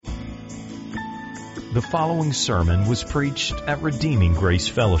The following sermon was preached at Redeeming Grace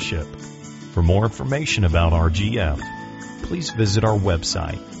Fellowship. For more information about RGF, please visit our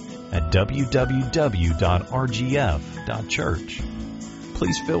website at www.rgf.church.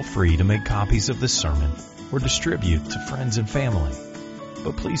 Please feel free to make copies of this sermon or distribute to friends and family.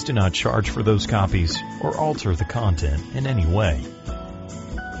 But please do not charge for those copies or alter the content in any way.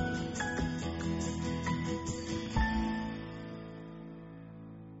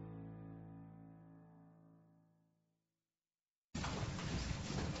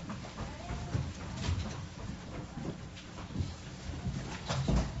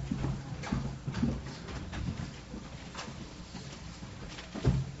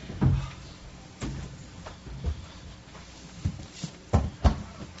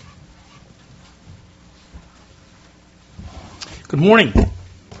 Good morning.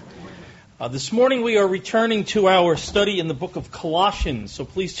 This morning we are returning to our study in the book of Colossians. So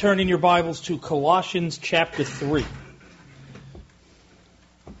please turn in your Bibles to Colossians chapter 3.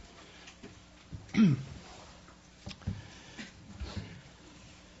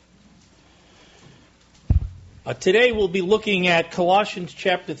 Today we'll be looking at Colossians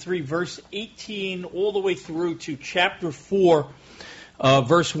chapter 3, verse 18, all the way through to chapter 4,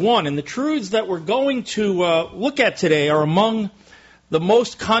 verse 1. And the truths that we're going to look at today are among the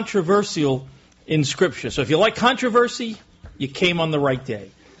most controversial in Scripture. So if you like controversy, you came on the right day.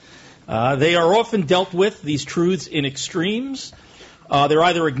 They are often dealt with, these truths, in extremes. They're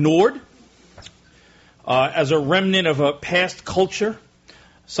either ignored as a remnant of a past culture.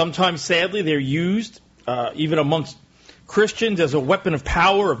 Sometimes, sadly, they're used, even amongst Christians, as a weapon of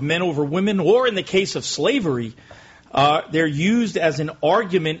power of men over women, or in the case of slavery, they're used as an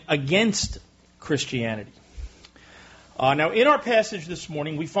argument against Christianity. Now, in our passage this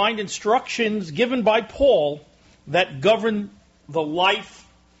morning, we find instructions given by Paul that govern the life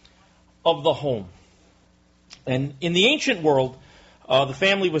of the home. And in the ancient world, the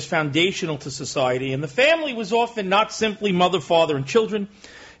family was foundational to society, and the family was often not simply mother, father, and children.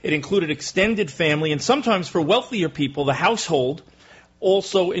 It included extended family, and sometimes for wealthier people, the household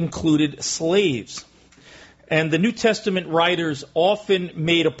also included slaves. And the New Testament writers often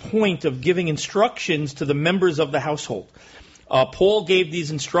made a point of giving instructions to the members of the household. Paul gave these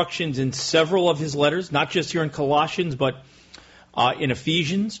instructions in several of his letters, not just here in Colossians, but in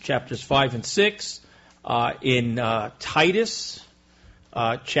Ephesians, chapters 5 and 6, in Titus,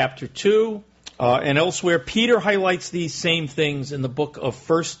 chapter 2, and elsewhere. Peter highlights these same things in the book of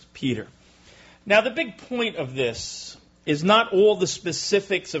 1 Peter. Now, the big point of this is not all the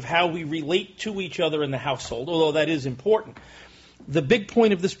specifics of how we relate to each other in the household, although that is important. The big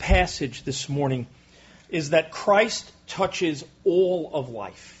point of this passage this morning is that Christ touches all of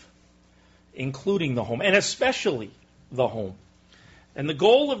life, including the home, and especially the home. And the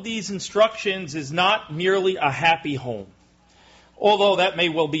goal of these instructions is not merely a happy home, although that may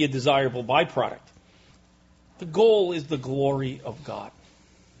well be a desirable byproduct. The goal is the glory of God.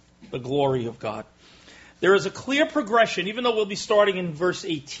 The glory of God. There is a clear progression, even though we'll be starting in verse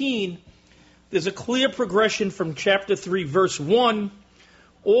 18, there's a clear progression from chapter 3, verse 1,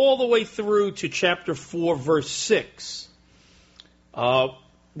 all the way through to chapter 4, verse 6.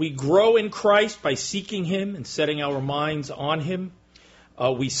 We grow in Christ by seeking Him and setting our minds on Him.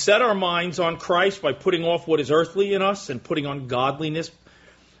 We set our minds on Christ by putting off what is earthly in us and putting on godliness.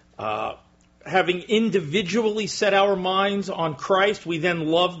 Having individually set our minds on Christ, we then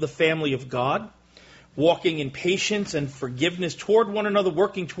love the family of God, walking in patience and forgiveness toward one another,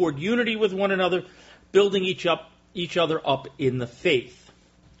 working toward unity with one another, building each other up in the faith.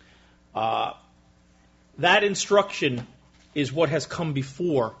 That instruction is what has come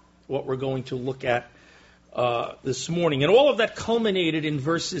before what we're going to look at this morning. And all of that culminated in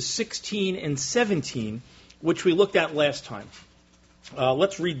verses 16 and 17, which we looked at last time.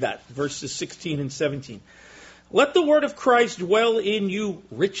 Let's read that, verses 16 and 17. Let the word of Christ dwell in you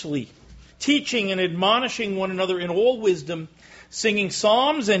richly, teaching and admonishing one another in all wisdom, singing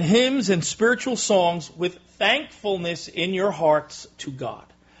psalms and hymns and spiritual songs with thankfulness in your hearts to God.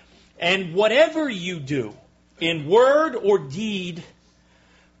 And whatever you do, in word or deed,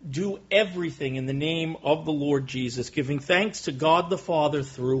 do everything in the name of the Lord Jesus, giving thanks to God the Father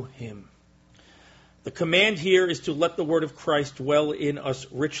through Him. The command here is to let the word of Christ dwell in us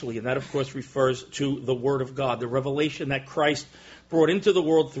richly, and that, of course, refers to the word of God, the revelation that Christ brought into the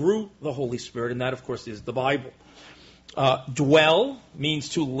world through the Holy Spirit, and that, of course, is the Bible. Dwell means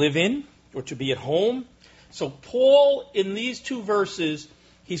to live in or to be at home. So Paul, in these two verses,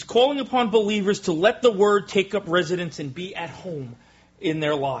 he's calling upon believers to let the word take up residence and be at home in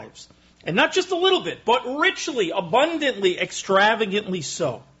their lives. And not just a little bit, but richly, abundantly, extravagantly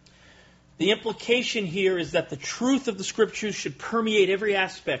so. The implication here is that the truth of the Scriptures should permeate every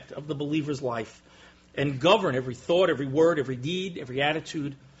aspect of the believer's life and govern every thought, every word, every deed, every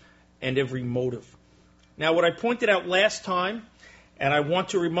attitude, and every motive. Now, what I pointed out last time, and I want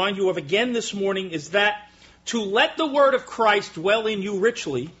to remind you of again this morning, is that to let the word of Christ dwell in you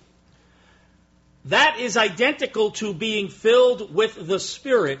richly, that is identical to being filled with the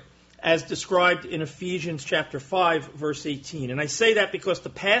Spirit, as described in Ephesians chapter 5, verse 18. And I say that because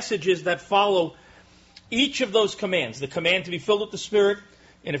the passages that follow each of those commands, the command to be filled with the Spirit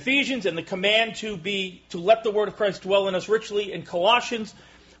in Ephesians and the command to let the word of Christ dwell in us richly in Colossians,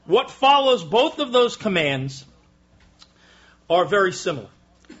 what follows both of those commands are very similar.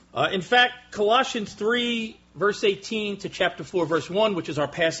 In fact, Colossians 3, verse 18 to chapter 4, verse 1, which is our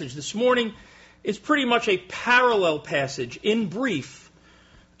passage this morning, is pretty much a parallel passage in brief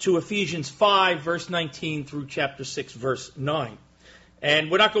to Ephesians 5, verse 19 through chapter 6, verse 9.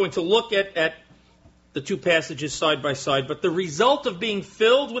 And we're not going to look at the two passages side by side, but the result of being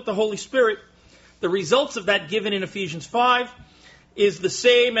filled with the Holy Spirit, the results of that given in Ephesians 5, is the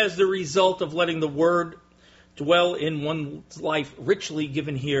same as the result of letting the Word dwell in one's life richly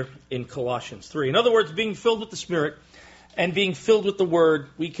given here in Colossians 3. In other words, being filled with the Spirit and being filled with the Word,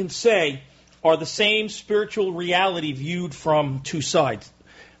 we can say, are the same spiritual reality viewed from two sides.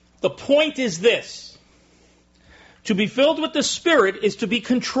 The point is this: to be filled with the Spirit is to be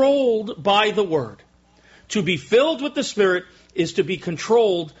controlled by the Word. To be filled with the Spirit is to be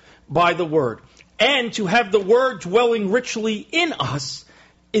controlled by the Word. And to have the Word dwelling richly in us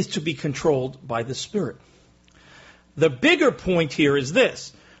is to be controlled by the Spirit. The bigger point here is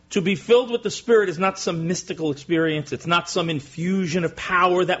this: to be filled with the Spirit is not some mystical experience. It's not some infusion of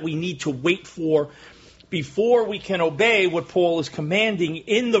power that we need to wait for before we can obey what Paul is commanding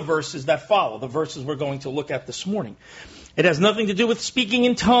in the verses that follow, the verses we're going to look at this morning. It has nothing to do with speaking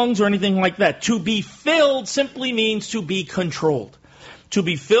in tongues or anything like that. To be filled simply means to be controlled. To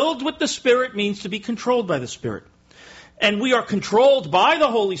be filled with the Spirit means to be controlled by the Spirit. And we are controlled by the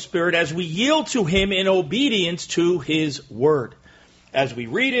Holy Spirit as we yield to Him in obedience to His Word. As we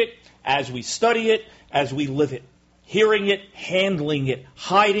read it, as we study it, as we live it. Hearing it, handling it,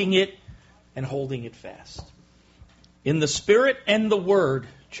 hiding it, and holding it fast. In the Spirit and the Word,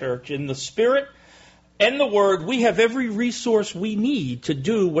 church, in the Spirit and the Word, we have every resource we need to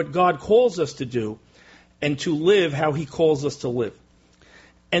do what God calls us to do and to live how He calls us to live.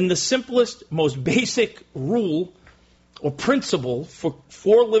 And the simplest, most basic rule or principle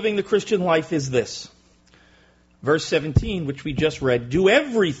for living the Christian life is this. Verse 17, which we just read, do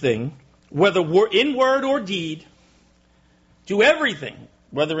everything, whether in word or deed, do everything,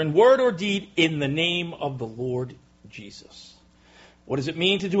 whether in word or deed, in the name of the Lord Jesus. What does it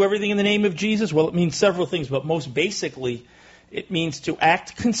mean to do everything in the name of Jesus? Well, it means several things, but most basically, it means to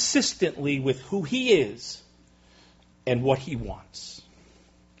act consistently with who He is and what He wants.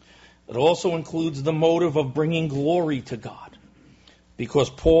 It also includes the motive of bringing glory to God, because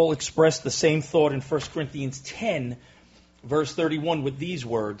Paul expressed the same thought in 1 Corinthians 10, verse 31, with these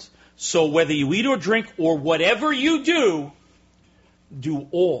words, so whether you eat or drink or whatever you do, do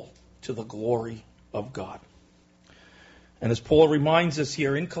all to the glory of God. And as Paul reminds us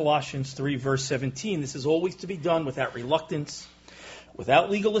here in Colossians 3, verse 17, this is always to be done without reluctance,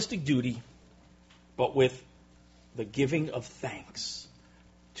 without legalistic duty, but with the giving of thanks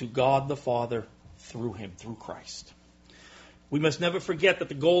to God the Father through Him, through Christ. We must never forget that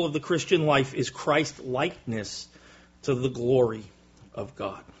the goal of the Christian life is Christ-likeness to the glory of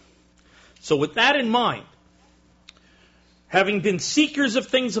God. So with that in mind, having been seekers of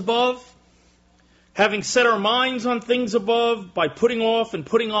things above, having set our minds on things above by putting off and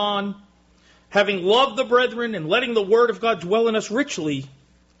putting on, having loved the brethren and letting the Word of God dwell in us richly,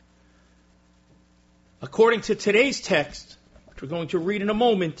 according to today's text, which we're going to read in a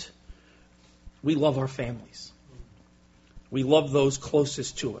moment, we love our families. We love those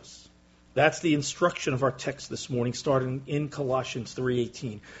closest to us. That's the instruction of our text this morning, starting in Colossians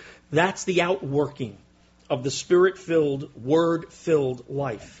 3:18. That's the outworking of the Spirit-filled, Word-filled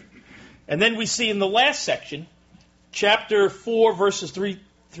life. And then we see in the last section, chapter 4, verses 3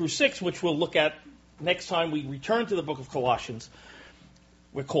 through 6, which we'll look at next time we return to the book of Colossians,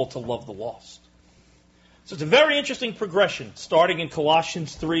 we're called to love the lost. So it's a very interesting progression, starting in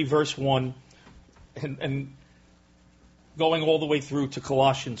Colossians 3, verse 1, and going all the way through to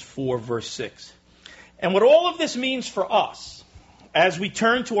Colossians 4, verse 6. And what all of this means for us, as we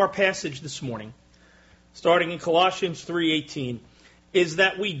turn to our passage this morning, starting in Colossians 3:18, is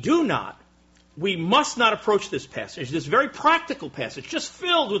that we must not approach this passage, this very practical passage, just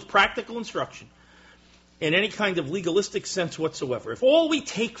filled with practical instruction, in any kind of legalistic sense whatsoever. If all we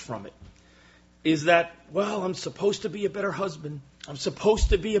take from it is that, well, I'm supposed to be a better husband. I'm supposed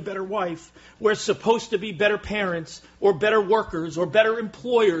to be a better wife. We're supposed to be better parents or better workers or better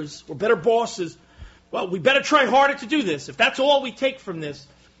employers or better bosses. Well, we better try harder to do this. If that's all we take from this,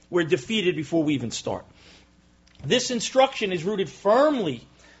 we're defeated before we even start. This instruction is rooted firmly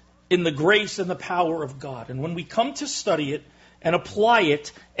in the grace and the power of God. And when we come to study it and apply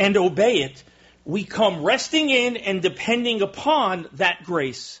it and obey it, we come resting in and depending upon that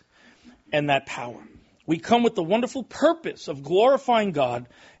grace and that power. We come with the wonderful purpose of glorifying God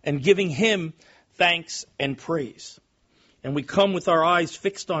and giving Him thanks and praise. And we come with our eyes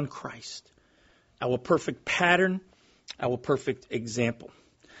fixed on Christ, our perfect pattern, our perfect example.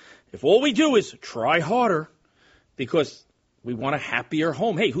 If all we do is try harder because we want a happier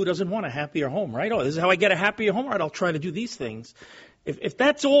home. Hey, who doesn't want a happier home, right? Oh, this is how I get a happier home. All right, I'll try to do these things. If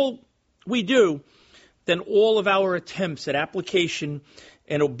that's all we do, then all of our attempts at application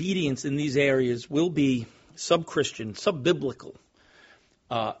and obedience in these areas will be sub-Christian, sub-biblical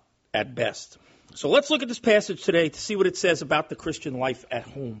at best. So let's look at this passage today to see what it says about the Christian life at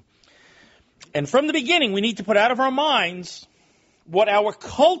home. And from the beginning, we need to put out of our minds what our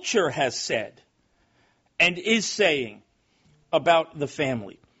culture has said and is saying about the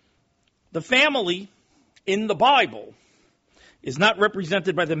family. The family in the Bible is not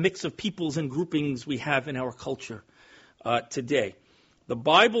represented by the mix of peoples and groupings we have in our culture today. The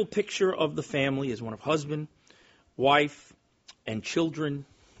Bible picture of the family is one of husband, wife, and children,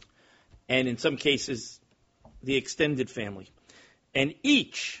 and in some cases, the extended family. And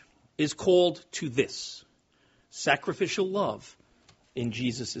each is called to this, sacrificial love in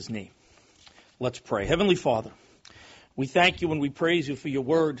Jesus' name. Let's pray. Heavenly Father, we thank you and we praise you for your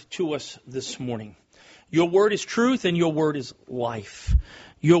word to us this morning. Your word is truth and your word is life.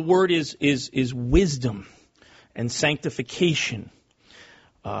 Your word is wisdom and sanctification.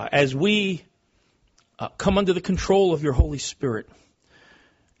 As we come under the control of your Holy Spirit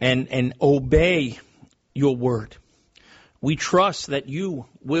and obey your word, we trust that you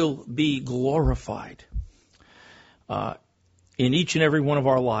will be glorified in each and every one of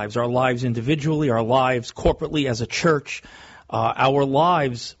our lives individually, our lives corporately as a church, our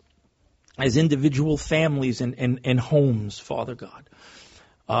lives as individual families and homes, Father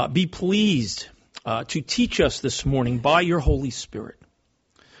God. Be pleased to teach us this morning by your Holy Spirit.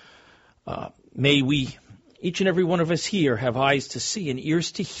 May we, each and every one of us here, have eyes to see and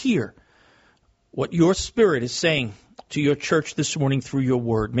ears to hear what your Spirit is saying to your church this morning through your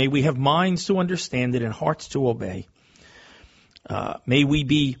word. May we have minds to understand it and hearts to obey. May we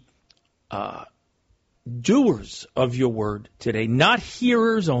be doers of your word today, not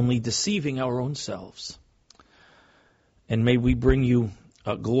hearers only, deceiving our own selves. And may we bring you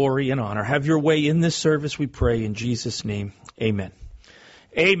glory and honor. Have your way in this service, we pray, in Jesus' name. Amen.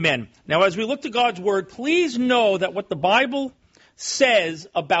 Amen. Now, as we look to God's word, please know that what the Bible says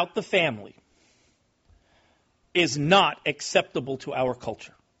about the family is not acceptable to our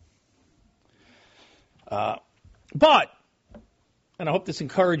culture. But, and I hope this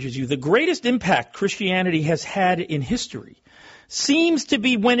encourages you, the greatest impact Christianity has had in history seems to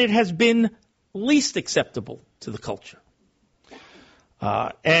be when it has been least acceptable to the culture.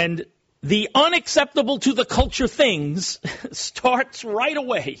 And the unacceptable to the culture things starts right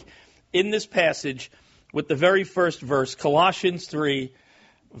away in this passage with the very first verse, Colossians 3,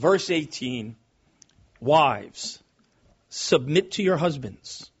 verse 18. Wives, submit to your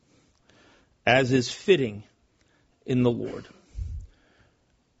husbands, as is fitting in the Lord.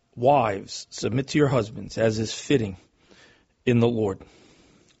 Wives, submit to your husbands, as is fitting in the Lord.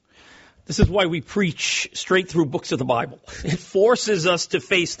 This is why we preach straight through books of the Bible. It forces us to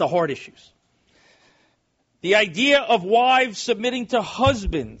face the hard issues. The idea of wives submitting to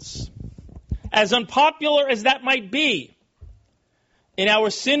husbands, as unpopular as that might be in our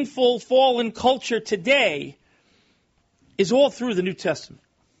sinful, fallen culture today, is all through the New Testament.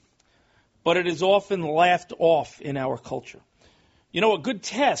 But it is often laughed off in our culture. You know, a good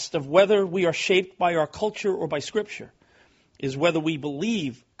test of whether we are shaped by our culture or by Scripture is whether we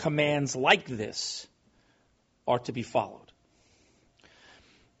believe commands like this are to be followed.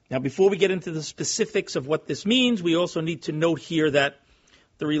 Now, before we get into the specifics of what this means, we also need to note here that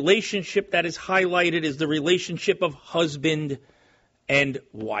the relationship that is highlighted is the relationship of husband and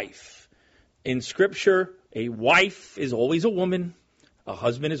wife. In Scripture, a wife is always a woman, a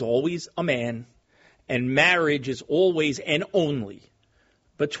husband is always a man, and marriage is always and only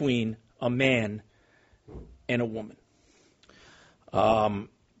between a man and a woman.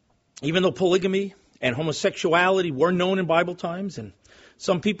 Even though polygamy and homosexuality were known in Bible times, and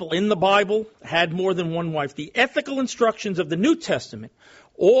some people in the Bible had more than one wife, the ethical instructions of the New Testament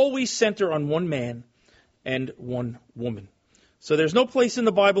always center on one man and one woman. So there's no place in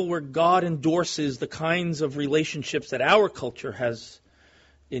the Bible where God endorses the kinds of relationships that our culture has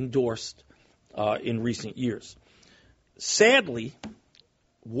endorsed in recent years. Sadly,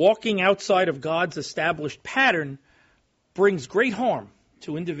 walking outside of God's established pattern brings great harm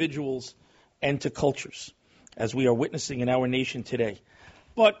to individuals and to cultures, as we are witnessing in our nation today.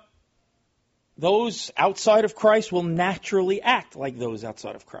 But those outside of Christ will naturally act like those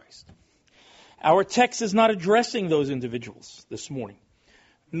outside of Christ. Our text is not addressing those individuals this morning,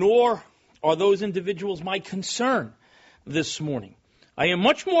 nor are those individuals my concern this morning. I am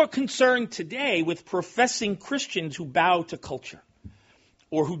much more concerned today with professing Christians who bow to culture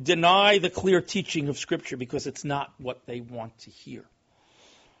or who deny the clear teaching of Scripture because it's not what they want to hear.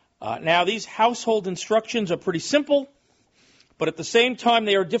 Now, these household instructions are pretty simple, but at the same time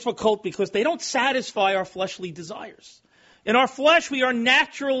they are difficult because they don't satisfy our fleshly desires. In our flesh, we are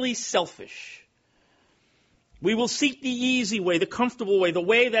naturally selfish. We will seek the easy way, the comfortable way, the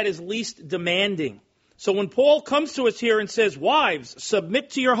way that is least demanding. So when Paul comes to us here and says, wives,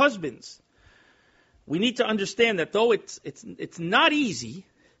 submit to your husbands, we need to understand that though it's not easy,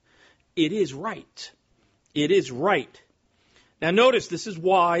 it is right. It is right. Now notice, this is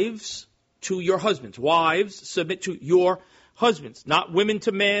wives to your husbands. Wives, submit to your husbands, not women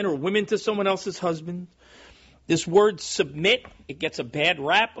to men or women to someone else's husband. This word submit, it gets a bad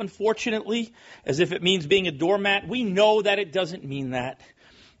rap, unfortunately, as if it means being a doormat. We know that it doesn't mean that.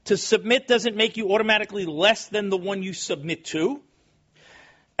 To submit doesn't make you automatically less than the one you submit to.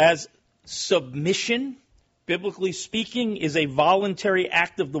 As submission, biblically speaking, is a voluntary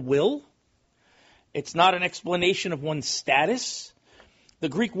act of the will. It's not an explanation of one's status. The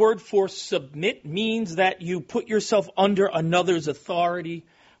Greek word for submit means that you put yourself under another's authority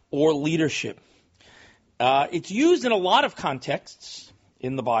or leadership. It's used in a lot of contexts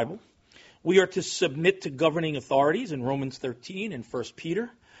in the Bible. We are to submit to governing authorities in Romans 13 and 1 Peter.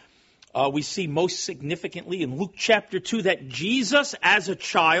 We see most significantly in Luke chapter 2 that Jesus, as a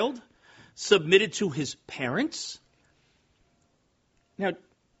child, submitted to his parents. Now,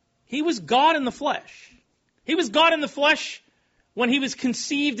 he was God in the flesh. He was God in the flesh when he was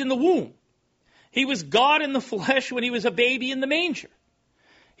conceived in the womb. He was God in the flesh when he was a baby in the manger.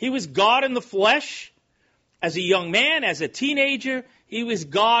 He was God in the flesh as a young man, as a teenager. He was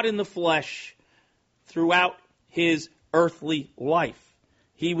God in the flesh throughout his earthly life.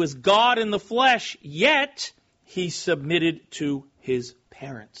 He was God in the flesh, yet he submitted to his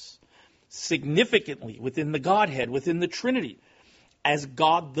parents. Significantly, within the Godhead, within the Trinity, as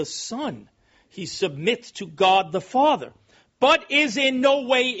God the Son, he submits to God the Father, but is in no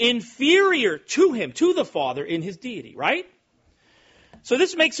way inferior to him, to the Father, in his deity, right? So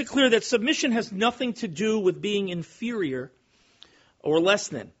this makes it clear that submission has nothing to do with being inferior or less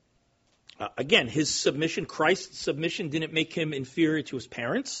than. Again, his submission, Christ's submission, didn't make him inferior to his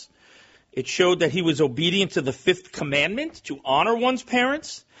parents. It showed that he was obedient to the fifth commandment, to honor one's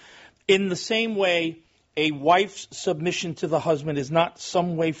parents. In the same way, a wife's submission to the husband is not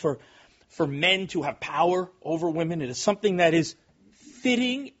some way for men to have power over women. It is something that is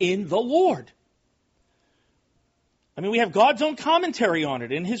fitting in the Lord. I mean, we have God's own commentary on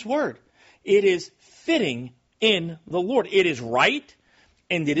it in his word. It is fitting in the Lord. It is right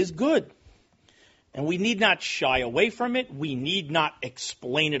and it is good. And we need not shy away from it. We need not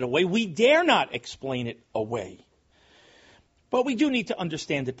explain it away. We dare not explain it away. But we do need to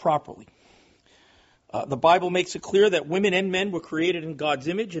understand it properly. The Bible makes it clear that women and men were created in God's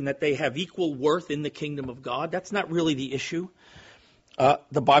image and that they have equal worth in the kingdom of God. That's not really the issue.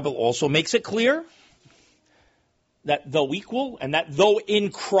 The Bible also makes it clear that though equal and that though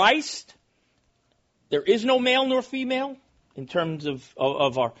in Christ there is no male nor female in terms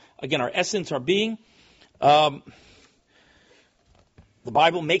of our, again, our essence, our being, the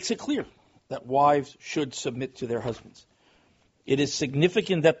Bible makes it clear that wives should submit to their husbands. It is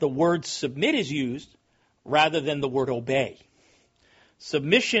significant that the word submit is used rather than the word obey.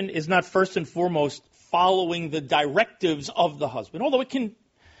 Submission is not first and foremost following the directives of the husband, although it can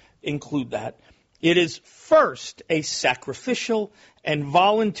include that. It is first a sacrificial and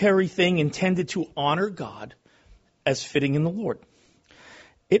voluntary thing intended to honor God as fitting in the Lord.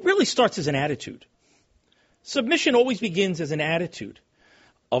 It really starts as an attitude. Submission always begins as an attitude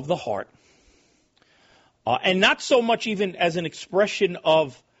of the heart. And not so much even as an expression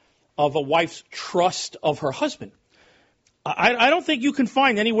of a wife's trust of her husband. I don't think you can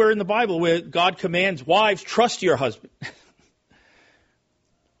find anywhere in the Bible where God commands wives, trust your husband.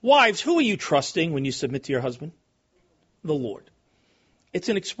 Wives, who are you trusting when you submit to your husband? The Lord. It's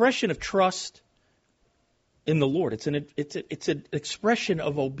an expression of trust in the Lord. It's an expression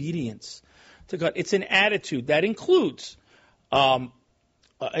of obedience to God. It's an attitude that includes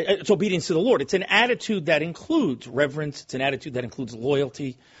it's obedience to the Lord. It's an attitude that includes reverence. It's an attitude that includes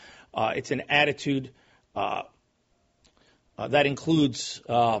loyalty. It's an attitude that includes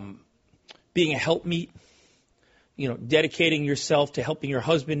being a helpmeet, dedicating yourself to helping your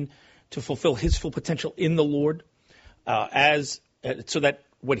husband to fulfill his full potential in the Lord, so that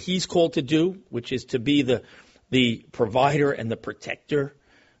what he's called to do, which is to be the provider and the protector,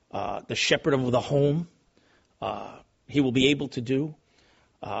 the shepherd of the home, he will be able to do.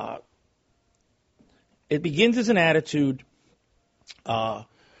 It begins as an attitude of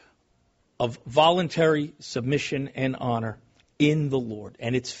voluntary submission and honor in the Lord,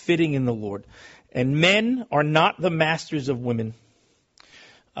 and it's fitting in the Lord. And men are not the masters of women.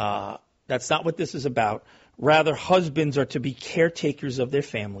 That's not what this is about. Rather, husbands are to be caretakers of their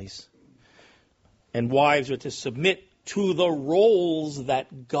families, and wives are to submit to the roles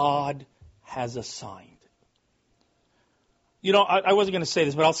that God has assigned. I wasn't going to say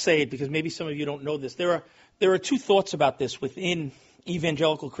this, but I'll say it because maybe some of you don't know this. There are two thoughts about this within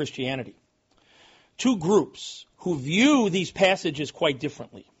evangelical Christianity. Two groups who view these passages quite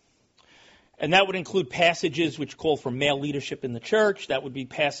differently. And that would include passages which call for male leadership in the church. That would be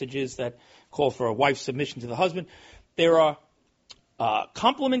passages that call for a wife's submission to the husband. There are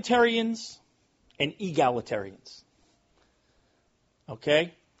complementarians and egalitarians.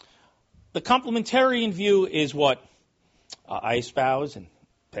 Okay? The complementarian view is what I espouse, and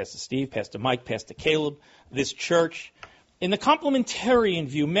Pastor Steve, Pastor Mike, Pastor Caleb, this church. In the complementarian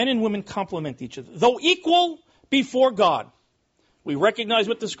view, men and women complement each other. Though equal before God, we recognize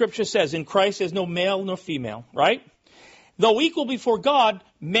what the Scripture says. In Christ there's no male nor female, right? Though equal before God,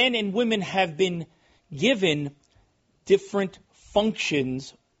 men and women have been given different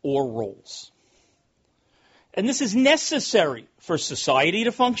functions or roles. And this is necessary for society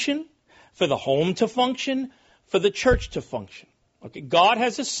to function, for the home to function, for the church to function. Okay, God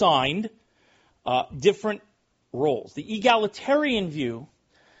has assigned different roles. The egalitarian view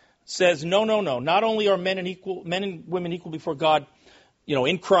says, no. Not only are men and women equal before God,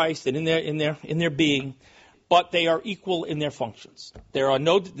 in Christ and in their being, but they are equal in their functions.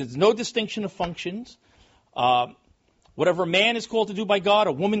 There's no distinction of functions. Whatever a man is called to do by God,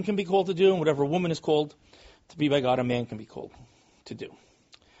 a woman can be called to do, and whatever a woman is called to be by God, a man can be called to do.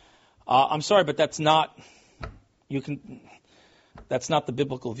 I'm sorry, but that's not the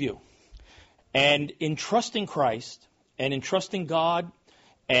biblical view. And in trusting Christ and in trusting God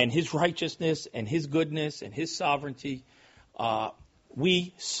and His righteousness and His goodness and His sovereignty,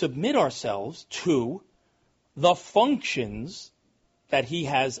 we submit ourselves to the functions that He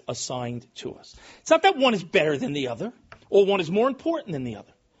has assigned to us. It's not that one is better than the other or one is more important than the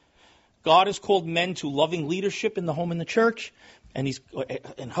other. God has called men to loving leadership in the home and the church, and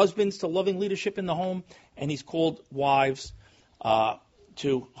husbands to loving leadership in the home, and He's called wives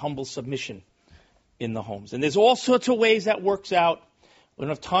to humble submission in the homes. And there's all sorts of ways that works out. We don't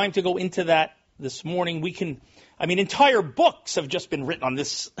have time to go into that this morning. Entire books have just been written on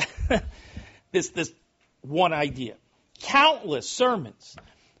this this one idea. Countless sermons.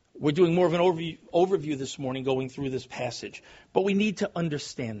 We're doing more of an overview this morning going through this passage. But we need to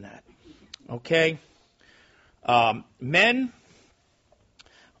understand that. Okay?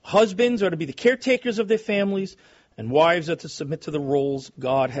 Husbands are to be the caretakers of their families, and wives are to submit to the roles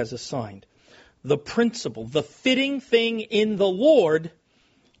God has assigned. The principle, the fitting thing in the Lord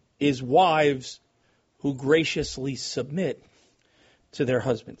is wives who graciously submit to their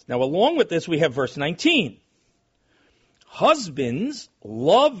husbands. Now, along with this, we have verse 19. Husbands,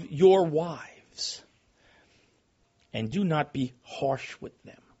 love your wives, and do not be harsh with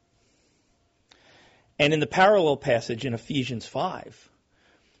them. And in the parallel passage in Ephesians 5,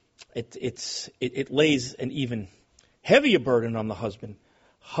 it lays an even heavier burden on the husband.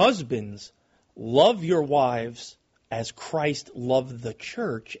 Husbands, love your wives as Christ loved the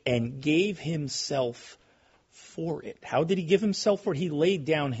church and gave Himself for it. How did He give Himself for it? He laid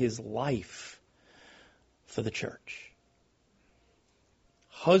down His life for the church.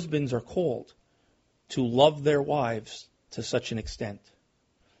 Husbands are called to love their wives to such an extent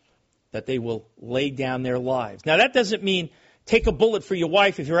that they will lay down their lives. Now, that doesn't mean take a bullet for your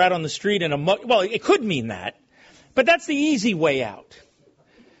wife if you're out on the street and well, it could mean that, but that's the easy way out.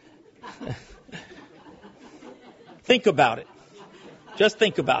 Think about it. Just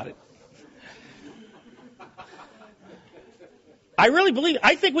think about it.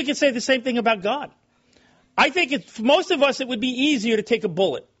 I think we could say the same thing about God. I think for most of us it would be easier to take a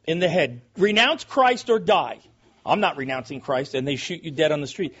bullet in the head. Renounce Christ or die. I'm not renouncing Christ and they shoot you dead on the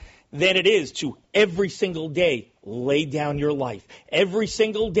street. than it is to every single day lay down your life. Every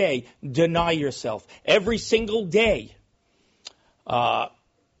single day deny yourself. Every single day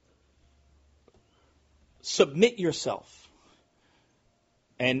submit yourself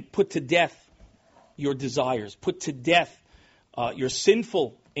and put to death your desires. Put to death your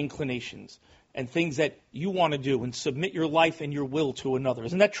sinful inclinations and things that you want to do, and submit your life and your will to another.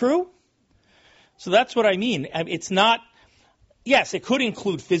 Isn't that true? So that's what I mean. It's not, yes, it could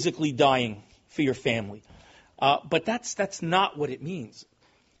include physically dying for your family, but that's not what it means.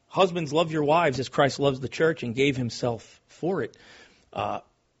 Husbands, love your wives as Christ loves the church and gave himself for it.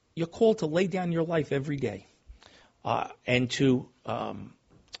 You're called to lay down your life every day and to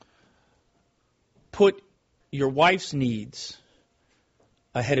put your wife's needs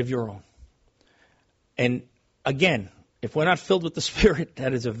ahead of your own. And again, if we're not filled with the Spirit,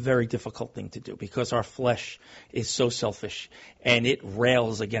 that is a very difficult thing to do, because our flesh is so selfish and it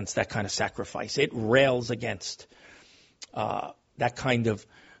rails against that kind of sacrifice. It rails against that kind of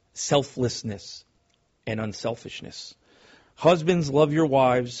selflessness and unselfishness. Husbands, love your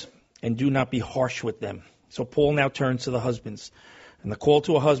wives and do not be harsh with them. So Paul now turns to the husbands. And the call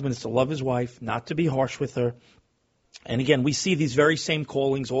to a husband is to love his wife, not to be harsh with her. And again, we see these very same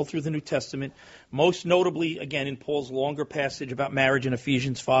callings all through the New Testament, most notably, again, in Paul's longer passage about marriage in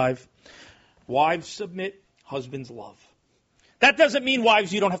Ephesians 5. Wives submit, husbands love. That doesn't mean,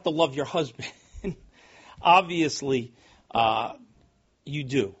 wives, you don't have to love your husband. Obviously, you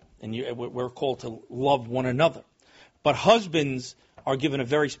do, and we're called to love one another. But husbands are given a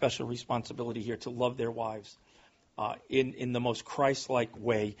very special responsibility here to love their wives in the most Christ-like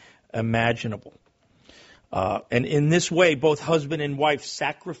way imaginable. And in this way, both husband and wife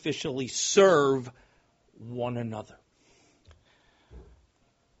sacrificially serve one another.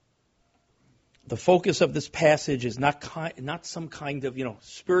 The focus of this passage is not some kind of,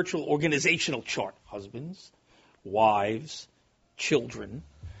 spiritual organizational chart. Husbands, wives, children.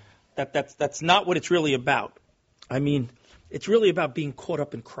 That's not what it's really about. I mean, it's really about being caught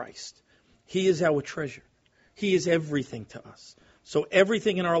up in Christ. He is our treasure. He is everything to us. So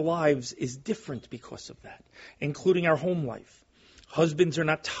everything in our lives is different because of that, including our home life. Husbands are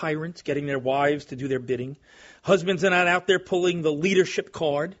not tyrants getting their wives to do their bidding. Husbands are not out there pulling the leadership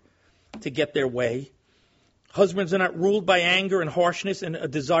card to get their way. Husbands are not ruled by anger and harshness and a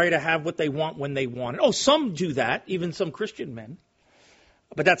desire to have what they want when they want it. Oh, some do that, even some Christian men.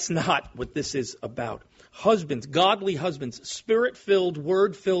 But that's not what this is about. Husbands, godly husbands, spirit-filled,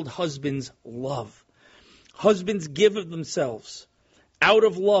 word-filled husbands love. Husbands give of themselves out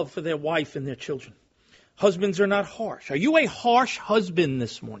of love for their wife and their children. Husbands are not harsh. Are you a harsh husband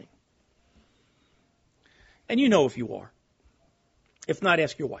this morning? And you know if you are. If not,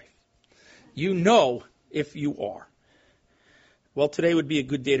 ask your wife. You know if you are. Well, today would be a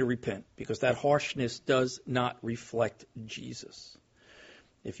good day to repent, because that harshness does not reflect Jesus.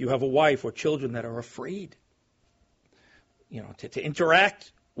 If you have a wife or children that are afraid, to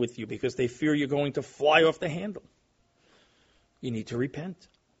interact with you because they fear you're going to fly off the handle, you need to repent,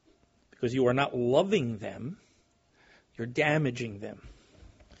 because you are not loving them, you're damaging them.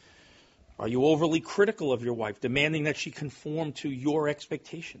 Are you overly critical of your wife, demanding that she conform to your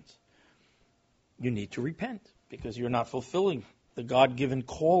expectations? You need to repent, because you're not fulfilling the God-given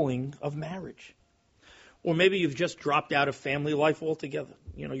calling of marriage. Or maybe you've just dropped out of family life altogether.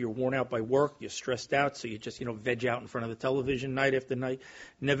 You're worn out by work, you're stressed out, so you just, veg out in front of the television night after night,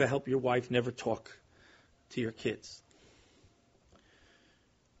 never help your wife, never talk to your kids.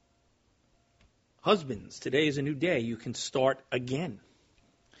 Husbands, today is a new day. You can start again.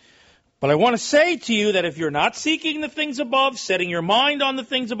 But I want to say to you that if you're not seeking the things above, setting your mind on the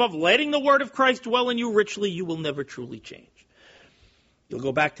things above, letting the word of Christ dwell in you richly, you will never truly change. You'll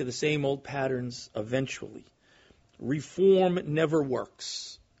go back to the same old patterns eventually. Reform never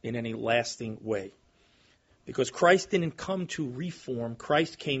works in any lasting way, because Christ didn't come to reform.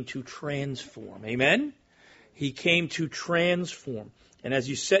 Christ came to transform. Amen? He came to transform. And as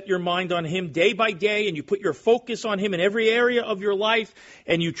you set your mind on him day by day, and you put your focus on him in every area of your life,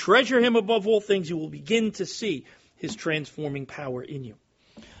 and you treasure him above all things, you will begin to see his transforming power in you.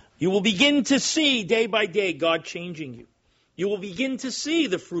 You will begin to see day by day God changing you. You will begin to see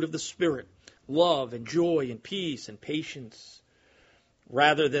the fruit of the Spirit, love and joy and peace and patience,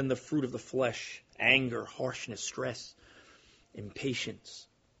 rather than the fruit of the flesh, anger, harshness, stress, impatience.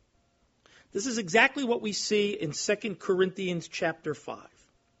 This is exactly what we see in 2 Corinthians chapter 5.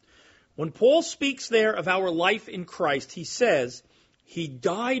 When Paul speaks there of our life in Christ, he says, he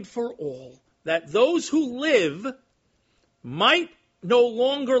died for all, that those who live might no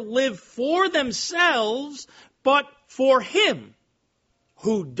longer live for themselves, but for him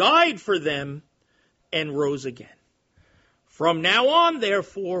who died for them and rose again. From now on,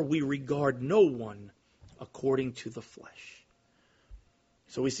 therefore, we regard no one according to the flesh.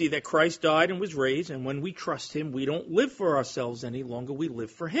 So we see that Christ died and was raised, and when we trust him, we don't live for ourselves any longer, we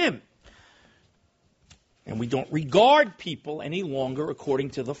live for him. And we don't regard people any longer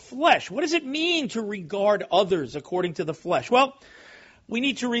according to the flesh. What does it mean to regard others according to the flesh? Well, we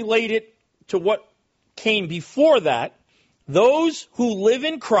need to relate it to what came before that. Those who live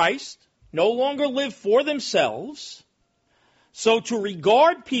in Christ no longer live for themselves. So to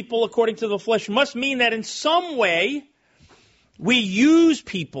regard people according to the flesh must mean that in some way we use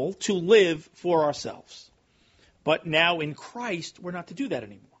people to live for ourselves. But now in Christ, we're not to do that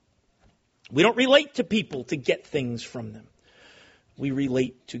anymore. We don't relate to people to get things from them. We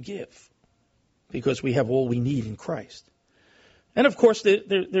relate to give because we have all we need in Christ. And of course,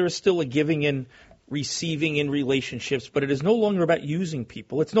 there is still a giving and receiving in relationships, but it is no longer about using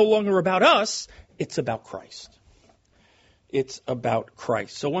people. It's no longer about us. It's about Christ. It's about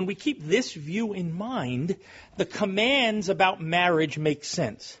Christ. So when we keep this view in mind, the commands about marriage make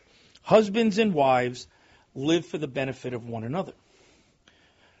sense. Husbands and wives live for the benefit of one another.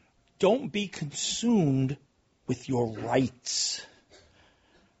 Don't be consumed with your rights.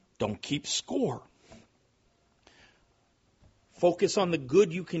 Don't keep score. Focus on the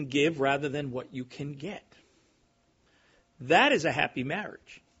good you can give rather than what you can get. That is a happy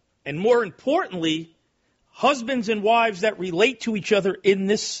marriage. And more importantly, husbands and wives that relate to each other in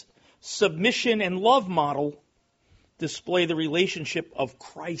this submission and love model display the relationship of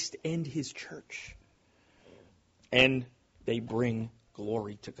Christ and his church. And they bring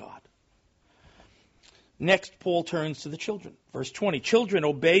glory to God. Next, Paul turns to the children. Verse 20, children,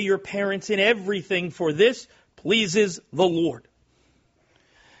 obey your parents in everything, for this pleases the Lord.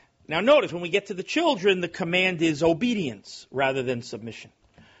 Now notice, when we get to the children, the command is obedience rather than submission.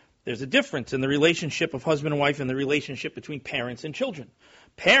 There's a difference in the relationship of husband and wife and the relationship between parents and children.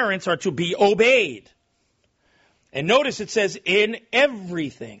 Parents are to be obeyed. And notice it says in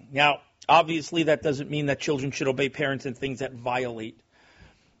everything. Now, obviously that doesn't mean that children should obey parents in things that violate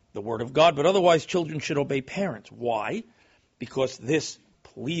the word of God, but otherwise children should obey parents. Why? Because this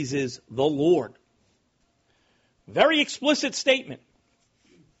pleases the Lord. Very explicit statement.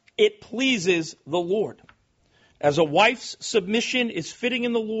 It pleases the Lord. As a wife's submission is fitting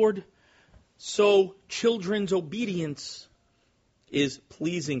in the Lord, so children's obedience is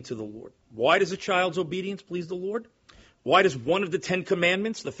pleasing to the Lord. Why does a child's obedience please the Lord? Why does one of the 10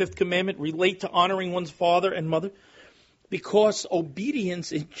 commandments, the 5th commandment, relate to honoring one's father and mother? Because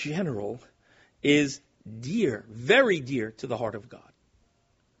obedience in general is dear, very dear to the heart of God.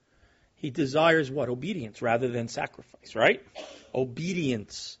 He desires what? Obedience rather than sacrifice, right?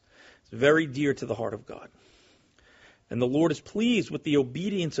 Obedience is very dear to the heart of God. And the Lord is pleased with the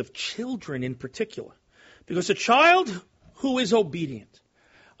obedience of children in particular. Because a child who is obedient,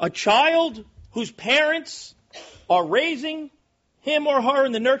 a child whose parents are raising him or her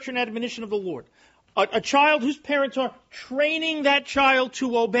in the nurture and admonition of the Lord, a child whose parents are training that child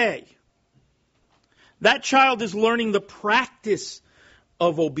to obey, that child is learning the practice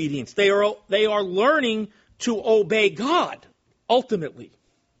of obedience. They are learning to obey God, ultimately,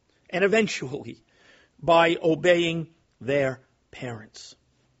 and eventually, by obeying their parents.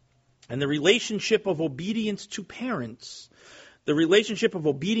 And the relationship of obedience to parents,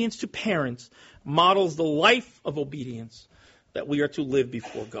 models the life of obedience that we are to live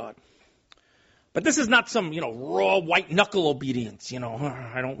before God. But this is not some, raw white-knuckle obedience.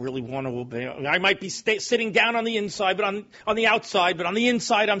 I don't really want to obey. I might be sitting down on the inside, but on the outside, but on the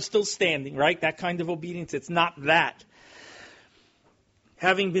inside I'm still standing, right? That kind of obedience. It's not that.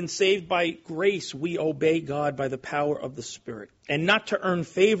 Having been saved by grace, we obey God by the power of the Spirit. And not to earn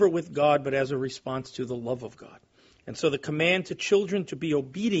favor with God, but as a response to the love of God. And so the command to children to be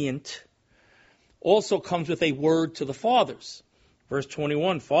obedient also comes with a word to the fathers. Verse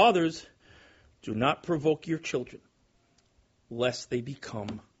 21, fathers, do not provoke your children, lest they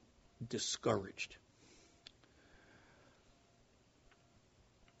become discouraged.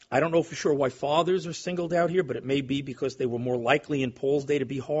 I don't know for sure why fathers are singled out here, but it may be because they were more likely in Paul's day to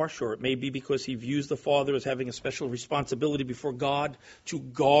be harsh, or it may be because he views the father as having a special responsibility before God to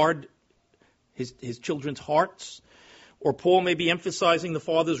guard his children's hearts. Or Paul may be emphasizing the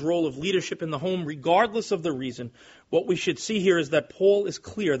father's role of leadership in the home. Regardless of the reason, what we should see here is that Paul is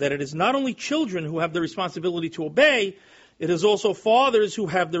clear that it is not only children who have the responsibility to obey, it is also fathers who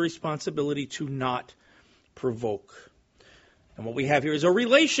have the responsibility to not provoke. And what we have here is a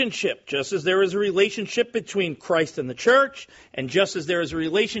relationship. Just as there is a relationship between Christ and the church, and just as there is a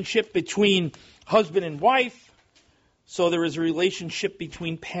relationship between husband and wife, so there is a relationship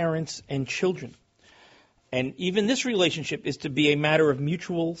between parents and children. And even this relationship is to be a matter of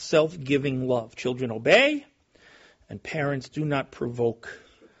mutual self-giving love. Children obey, and parents do not provoke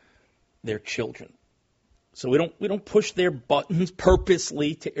their children. So we don't push their buttons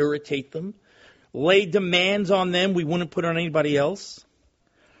purposely to irritate them, lay demands on them we wouldn't put on anybody else.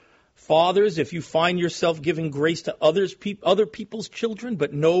 Fathers, if you find yourself giving grace to other people's children,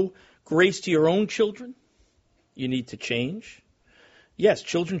 but no grace to your own children, you need to change. Yes,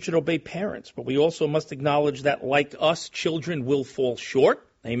 children should obey parents, but we also must acknowledge that, like us, children will fall short.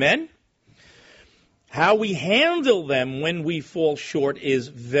 Amen? How we handle them when we fall short is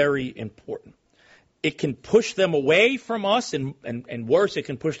very important. It can push them away from us, and worse, it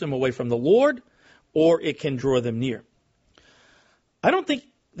can push them away from the Lord, or it can draw them near. I don't think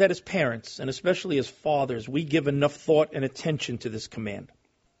that as parents, and especially as fathers, we give enough thought and attention to this command.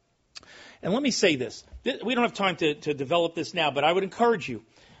 And let me say this. We don't have time to develop this now, but I would encourage you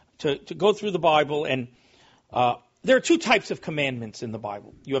to go through the Bible. And there are two types of commandments in the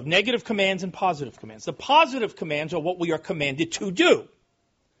Bible. You have negative commands and positive commands. The positive commands are what we are commanded to do.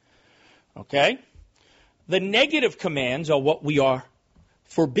 Okay? The negative commands are what we are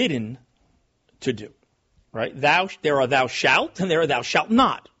forbidden to do. Right? There are thou shalt and there are thou shalt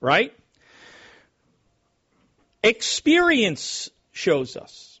not. Right? Experience shows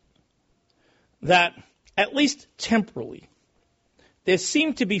us that, at least temporally, there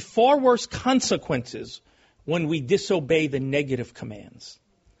seem to be far worse consequences when we disobey the negative commands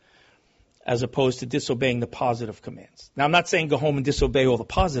as opposed to disobeying the positive commands. Now, I'm not saying go home and disobey all the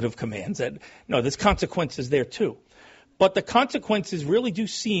positive commands. No, there's consequences there too. But the consequences really do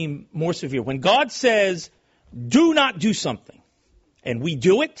seem more severe. When God says, do not do something, and we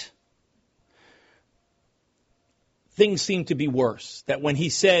do it, things seem to be worse. That when he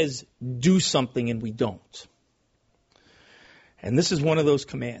says, do something and we don't. And this is one of those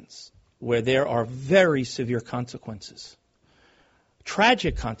commands where there are very severe consequences.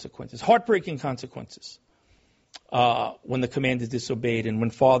 Tragic consequences, heartbreaking consequences when the command is disobeyed and when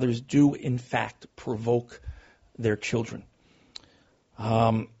fathers do, in fact, provoke their children.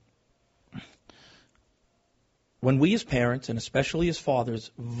 When we as parents, and especially as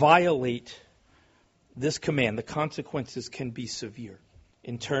fathers, violate this command, the consequences can be severe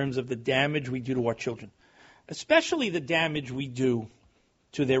in terms of the damage we do to our children, especially the damage we do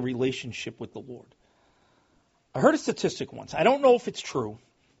to their relationship with the Lord. I heard a statistic once. I don't know if it's true.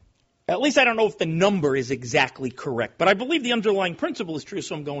 At least I don't know if the number is exactly correct, but I believe the underlying principle is true,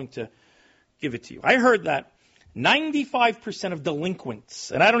 so I'm going to give it to you. I heard that 95% of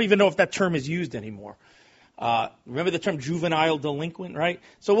delinquents, and I don't even know if that term is used anymore. Remember the term juvenile delinquent, right?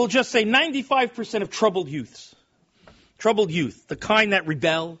 So we'll just say 95% of troubled youth, the kind that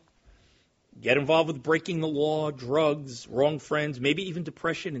rebel, get involved with breaking the law, drugs, wrong friends, maybe even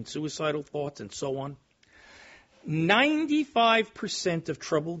depression and suicidal thoughts and so on. 95% of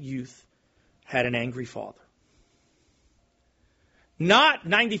troubled youth had an angry father. Not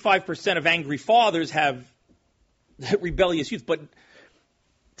 95% of angry fathers have rebellious youth, but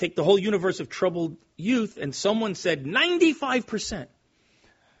take the whole universe of troubled youth, and someone said 95%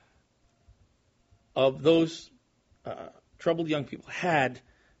 of those troubled young people had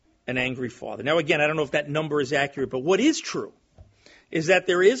an angry father. Now, again, I don't know if that number is accurate, but what is true is that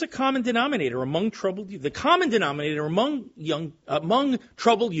there is a common denominator among troubled youth. The common denominator among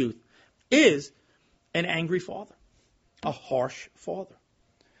troubled youth is an angry father, a harsh father,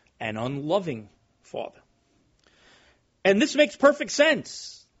 an unloving father. And this makes perfect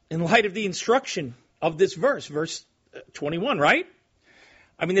sense in light of the instruction of this verse 21, right?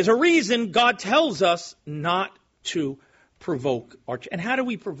 I mean, there's a reason God tells us not to provoke our children. And how do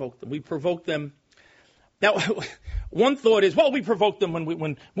we provoke them? We provoke them. Now, one thought is, well, we provoke them when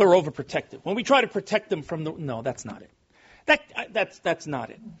we're overprotective. When we try to protect them from the... No, that's not it. That's not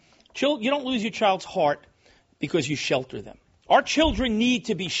it. You don't lose your child's heart because you shelter them. Our children need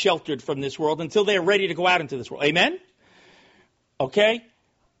to be sheltered from this world until they're ready to go out into this world. Amen? Okay?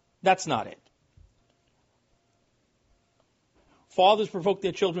 That's not it. Fathers provoke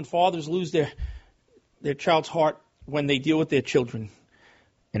their children. Fathers lose their child's heart when they deal with their children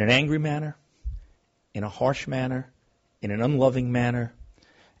in an angry manner, in a harsh manner, in an unloving manner,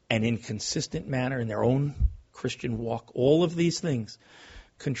 an inconsistent manner in their own Christian walk. All of these things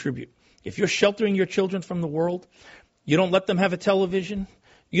contribute. If you're sheltering your children from the world, you don't let them have a television,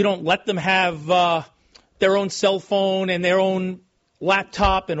 you don't let them have their own cell phone and their own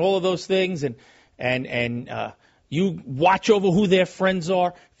laptop and all of those things, and you watch over who their friends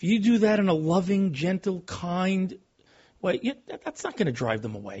are. If you do that in a loving, gentle, kind way, that's not going to drive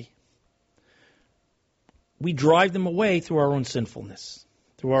them away. we drive them away through our own sinfulness,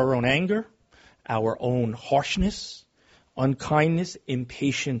 through our own anger, our own harshness, unkindness,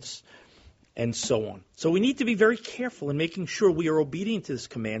 impatience, and so on. So we need to be very careful in making sure we are obedient to this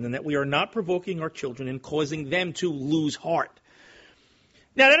command and that we are not provoking our children and causing them to lose heart.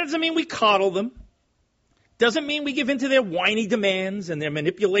 Now, that doesn't mean we coddle them. Doesn't mean we give in to their whiny demands and their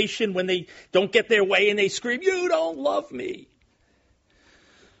manipulation when they don't get their way and they scream, "You don't love me."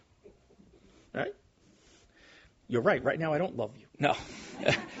 Right? You're right. Right now, I don't love you. No.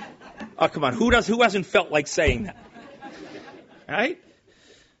 Oh, come on. Who hasn't felt like saying that? Right?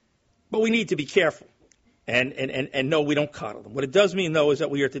 But we need to be careful and no, we don't coddle them. What it does mean, though, is that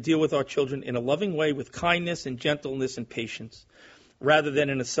we are to deal with our children in a loving way with kindness and gentleness and patience, rather than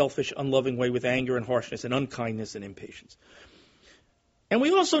in a selfish, unloving way with anger and harshness and unkindness and impatience. And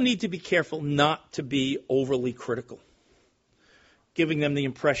we also need to be careful not to be overly critical, giving them the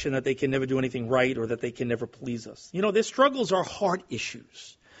impression that they can never do anything right or that they can never please us. You know, their struggles are heart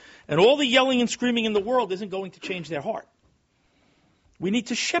issues. And all the yelling and screaming in the world isn't going to change their heart. We need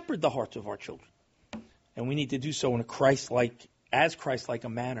to shepherd the hearts of our children. And we need to do so in as Christ-like a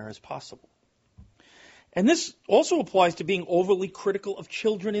manner as possible. And this also applies to being overly critical of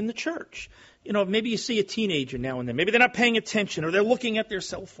children in the church. You know, maybe you see a teenager now and then. Maybe they're not paying attention or they're looking at their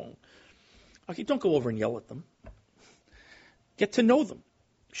cell phone. Okay, don't go over and yell at them. Get to know them.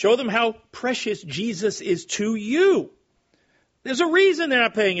 Show them how precious Jesus is to you. There's a reason they're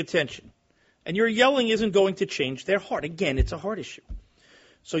not paying attention. And your yelling isn't going to change their heart. Again, it's a heart issue.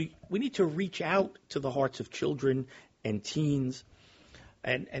 So we need to reach out to the hearts of children and teens.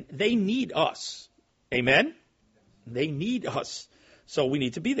 And they need us. Amen? They need us. So we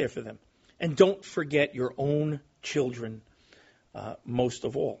need to be there for them. And don't forget your own children most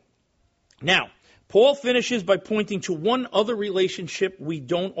of all. Now, Paul finishes by pointing to one other relationship we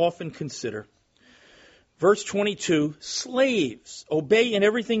don't often consider. Verse 22, slaves, obey in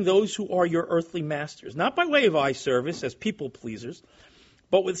everything those who are your earthly masters, not by way of eye service as people pleasers,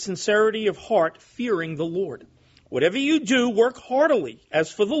 but with sincerity of heart, fearing the Lord. Whatever you do, work heartily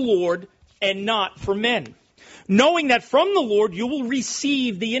as for the Lord and not for men, knowing that from the Lord you will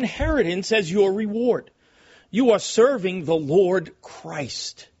receive the inheritance as your reward. You are serving the Lord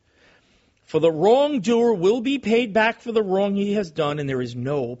Christ. For the wrongdoer will be paid back for the wrong he has done, and there is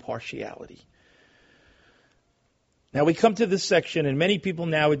no partiality. Now we come to this section, and many people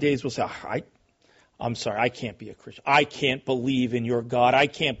nowadays will say, I'm sorry, I can't be a Christian. I can't believe in your God. I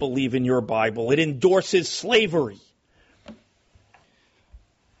can't believe in your Bible. It endorses slavery.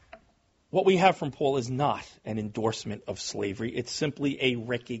 What we have from Paul is not an endorsement of slavery. It's simply a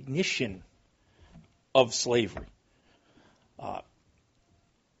recognition of slavery.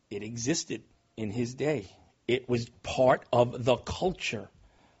 It existed in his day. It was part of the culture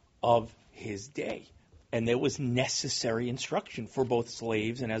of his day. And there was necessary instruction for both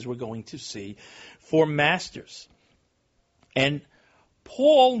slaves and, as we're going to see, for masters. And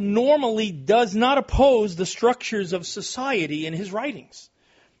Paul normally does not oppose the structures of society in his writings.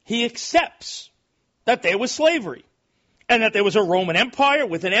 He accepts that there was slavery and that there was a Roman Empire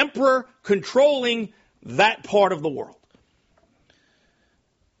with an emperor controlling that part of the world.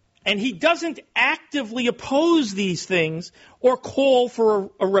 And he doesn't actively oppose these things or call for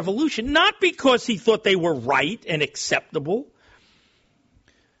a revolution, not because he thought they were right and acceptable,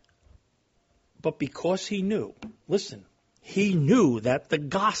 but because he knew, listen, he knew that the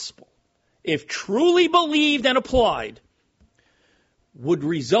gospel, if truly believed and applied, would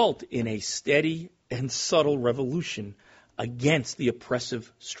result in a steady and subtle revolution against the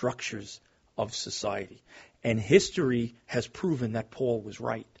oppressive structures of society. And history has proven that Paul was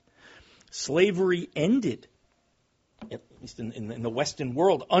right. Slavery ended, at least in the Western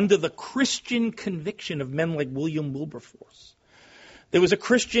world, under the Christian conviction of men like William Wilberforce. There was a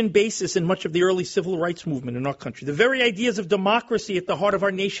Christian basis in much of the early civil rights movement in our country. The very ideas of democracy at the heart of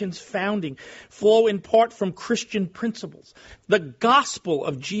our nation's founding flow in part from Christian principles. The gospel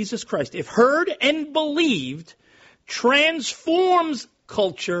of Jesus Christ, if heard and believed, transforms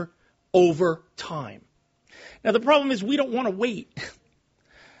culture over time. Now, the problem is we don't want to wait.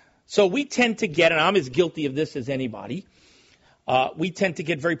 So we tend to get, and I'm as guilty of this as anybody, we tend to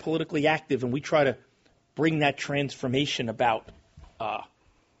get very politically active, and we try to bring that transformation about,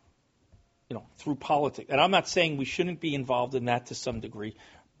 through politics. And I'm not saying we shouldn't be involved in that to some degree,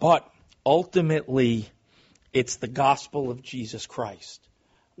 but ultimately, it's the gospel of Jesus Christ,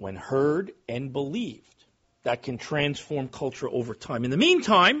 when heard and believed, that can transform culture over time. In the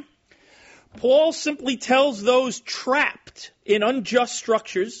meantime, Paul simply tells those trapped in unjust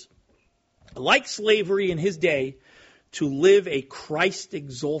structures, like slavery in his day, to live a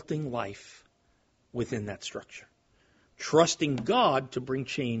Christ-exalting life within that structure, trusting God to bring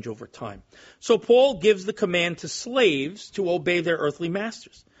change over time. So Paul gives the command to slaves to obey their earthly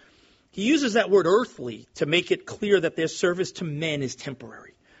masters. He uses that word earthly to make it clear that their service to men is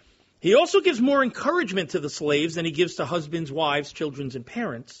temporary. He also gives more encouragement to the slaves than he gives to husbands, wives, children, and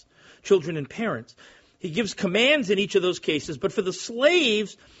parents. He gives commands in each of those cases, but for the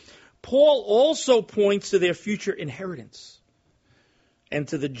slaves, Paul also points to their future inheritance and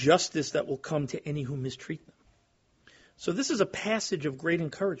to the justice that will come to any who mistreat them. So this is a passage of great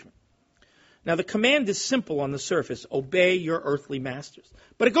encouragement. Now, the command is simple on the surface: obey your earthly masters.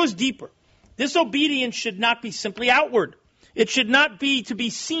 But it goes deeper. This obedience should not be simply outward. It should not be to be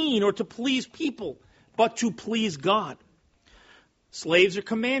seen or to please people, but to please God. Slaves are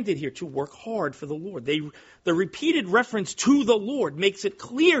commanded here to work hard for the Lord. The repeated reference to the Lord makes it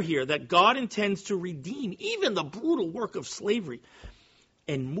clear here that God intends to redeem even the brutal work of slavery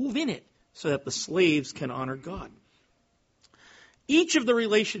and move in it so that the slaves can honor God. Each of the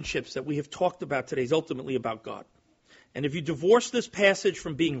relationships that we have talked about today is ultimately about God. And if you divorce this passage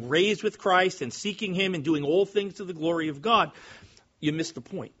from being raised with Christ and seeking Him and doing all things to the glory of God, you miss the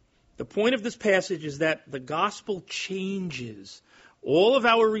point. The point of this passage is that the gospel changes all of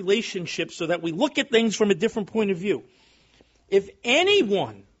our relationships so that we look at things from a different point of view. If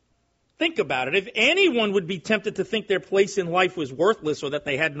anyone, think about it, if anyone would be tempted to think their place in life was worthless or that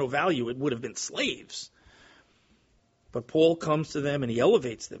they had no value, it would have been slaves. But Paul comes to them and he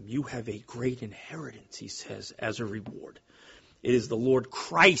elevates them. You have a great inheritance, he says, as a reward. It is the Lord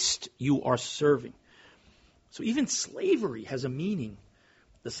Christ you are serving. So even slavery has a meaning.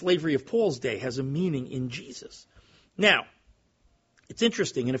 The slavery of Paul's day has a meaning in Jesus. Now, it's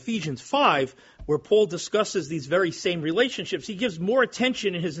interesting. In Ephesians 5, where Paul discusses these very same relationships, he gives more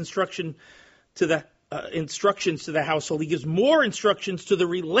attention in his instructions to the household. He gives more instructions to the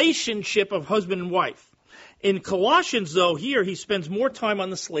relationship of husband and wife. In Colossians, though, here he spends more time on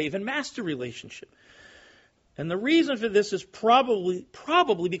the slave and master relationship. And the reason for this is probably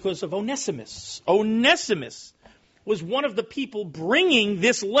because of Onesimus. Onesimus was one of the people bringing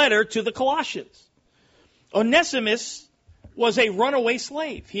this letter to the Colossians. Onesimus was a runaway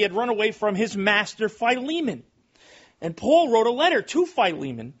slave. He had run away from his master Philemon. And Paul wrote a letter to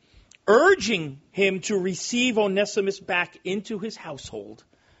Philemon urging him to receive Onesimus back into his household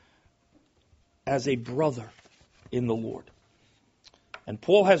as a brother in the Lord. And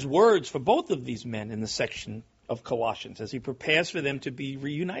Paul has words for both of these men in the section of Colossians as he prepares for them to be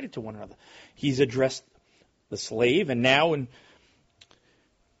reunited to one another. He's addressed the slave, and now in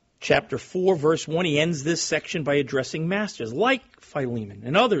chapter 4, verse 1, he ends this section by addressing masters like Philemon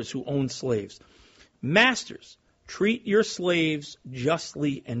and others who own slaves. Masters, treat your slaves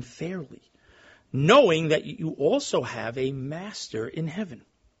justly and fairly, knowing that you also have a master in heaven.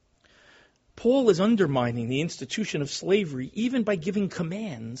 Paul is undermining the institution of slavery even by giving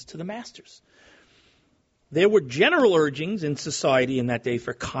commands to the masters. There were general urgings in society in that day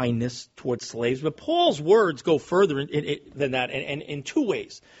for kindness towards slaves, but Paul's words go further than that and in two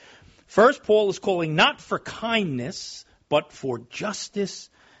ways. First, Paul is calling not for kindness, but for justice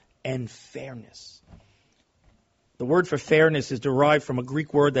and fairness. The word for fairness is derived from a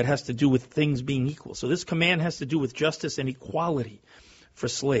Greek word that has to do with things being equal. So this command has to do with justice and equality for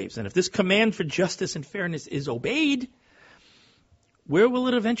slaves. And if this command for justice and fairness is obeyed, where will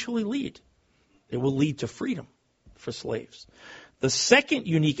it eventually lead? It will lead to freedom for slaves. The second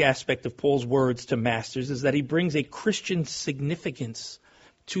unique aspect of Paul's words to masters is that he brings a Christian significance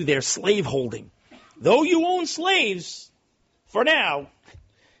to their slaveholding. Though you own slaves, for now,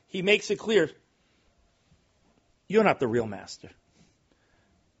 he makes it clear, you're not the real master.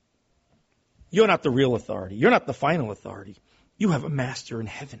 You're not the real authority. You're not the final authority. You have a master in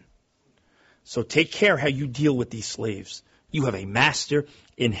heaven. So take care how you deal with these slaves. You have a master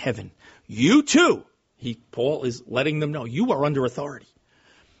in heaven. You too, Paul is letting them know, you are under authority.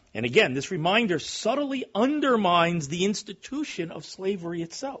 And again, this reminder subtly undermines the institution of slavery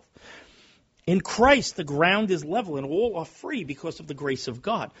itself. In Christ, the ground is level and all are free because of the grace of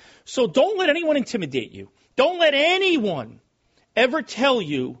God. So don't let anyone intimidate you. Don't let anyone ever tell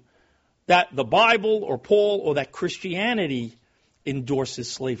you that the Bible or Paul or that Christianity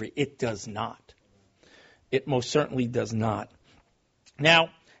endorses slavery. It does not. It most certainly does not. Now,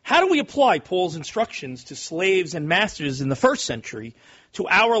 how do we apply Paul's instructions to slaves and masters in the first century to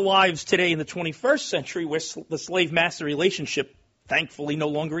our lives today in the 21st century where the slave-master relationship thankfully no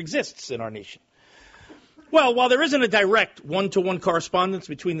longer exists in our nation? Well, while there isn't a direct one-to-one correspondence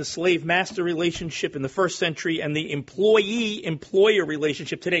between the slave-master relationship in the first century and the employee-employer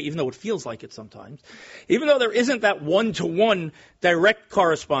relationship today, even though it feels like it sometimes, even though there isn't that one-to-one direct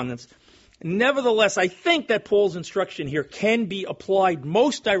correspondence, Nevertheless, I think that Paul's instruction here can be applied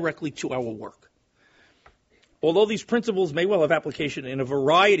most directly to our work. Although these principles may well have application in a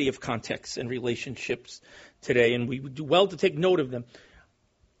variety of contexts and relationships today, and we would do well to take note of them,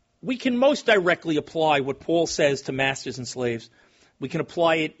 we can most directly apply what Paul says to masters and slaves. We can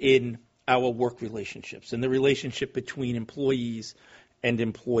apply it in our work relationships, in the relationship between employees and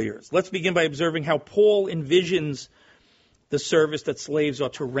employers. Let's begin by observing how Paul envisions the service that slaves are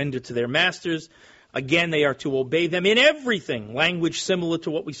to render to their masters. Again, they are to obey them in everything, language similar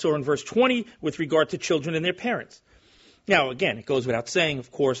to what we saw in verse 20 with regard to children and their parents. Now, again, it goes without saying,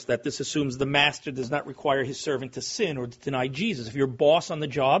 of course, that this assumes the master does not require his servant to sin or to deny Jesus. If you're a boss on the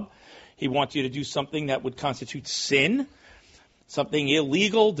job, he wants you to do something that would constitute sin, something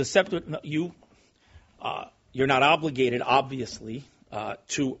illegal, deceptive, you're not obligated, obviously,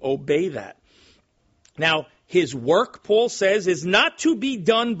 to obey that. Now, his work, Paul says, is not to be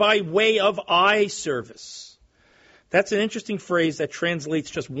done by way of eye service. That's an interesting phrase that translates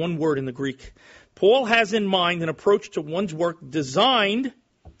just one word in the Greek. Paul has in mind an approach to one's work designed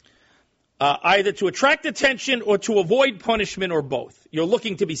either to attract attention or to avoid punishment or both. You're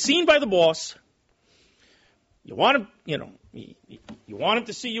looking to be seen by the boss. You want him, you want him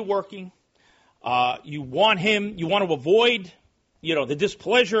to see you working. You want to avoid, the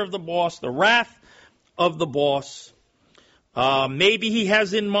displeasure of the boss, the wrath of the boss. Maybe he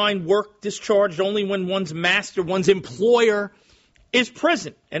has in mind work discharged only when one's master, one's employer, is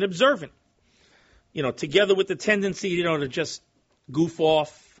present and observant. Together with the tendency, to just goof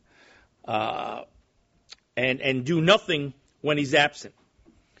off and do nothing when he's absent,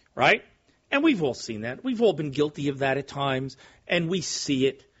 right? And we've all seen that. We've all been guilty of that at times, and we see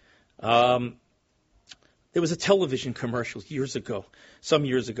it. There was a television commercial some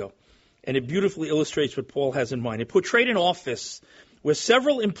years ago, and it beautifully illustrates what Paul has in mind. It portrayed an office where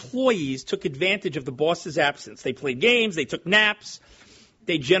several employees took advantage of the boss's absence. They played games, they took naps,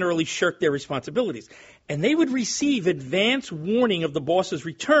 they generally shirked their responsibilities. And they would receive advance warning of the boss's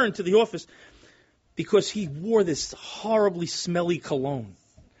return to the office because he wore this horribly smelly cologne.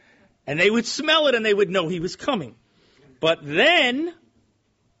 And they would smell it and they would know he was coming. But then,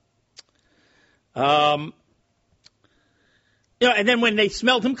 and then when they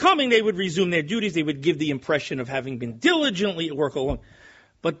smelled him coming, they would resume their duties. They would give the impression of having been diligently at work all along.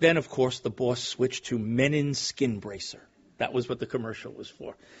 But then, of course, the boss switched to Menin Skin Bracer. That was what the commercial was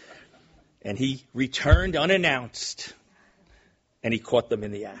for. And he returned unannounced, and he caught them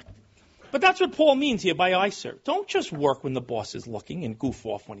in the act. But that's what Paul means here by eye service. Don't just work when the boss is looking and goof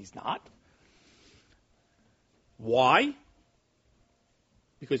off when he's not. Why?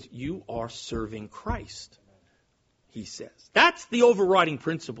 Because you are serving Christ, he says. That's the overriding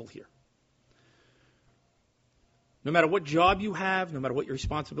principle here. No matter what job you have, no matter what your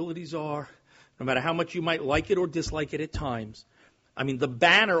responsibilities are, no matter how much you might like it or dislike it at times, the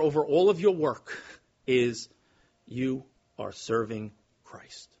banner over all of your work is you are serving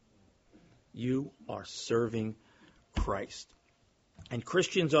Christ. You are serving Christ. And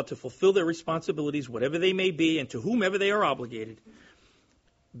Christians are to fulfill their responsibilities, whatever they may be, and to whomever they are obligated,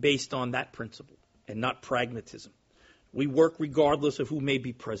 based on that principle and not pragmatism. We work regardless of who may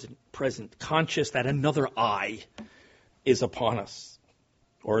be present, conscious that another eye is upon us.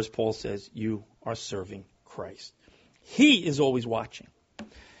 Or as Paul says, you are serving Christ. He is always watching.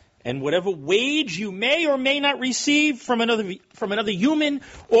 And whatever wage you may or may not receive from another human,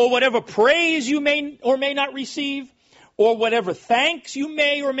 or whatever praise you may or may not receive, or whatever thanks you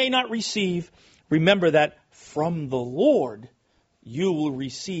may or may not receive, remember that from the Lord you will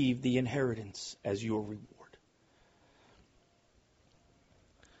receive the inheritance as your reward.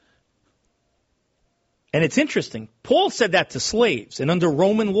 And it's interesting. Paul said that to slaves. And under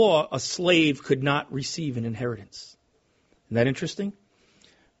Roman law, a slave could not receive an inheritance. Isn't that interesting?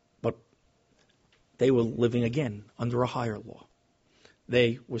 But they were living again under a higher law.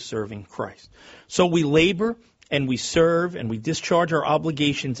 They were serving Christ. So we labor and we serve and we discharge our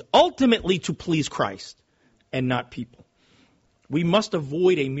obligations ultimately to please Christ and not people. We must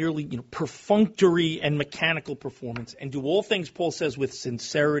avoid a merely perfunctory and mechanical performance and do all things, Paul says, with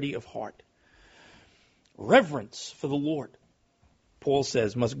sincerity of heart. Reverence for the Lord, Paul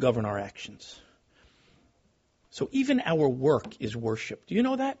says, must govern our actions. So even our work is worship. Do you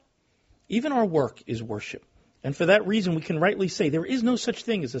know that? Even our work is worship. And for that reason, we can rightly say there is no such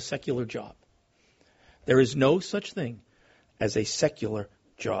thing as a secular job. There is no such thing as a secular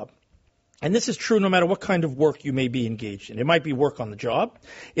job. And this is true no matter what kind of work you may be engaged in. It might be work on the job.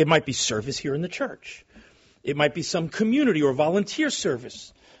 It might be service here in the church. It might be some community or volunteer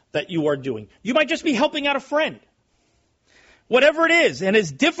service that you are doing. You might just be helping out a friend. whatever it is, and as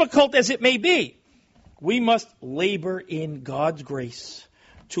difficult as it may be, we must labor in God's grace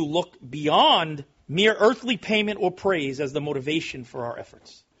to look beyond mere earthly payment or praise as the motivation for our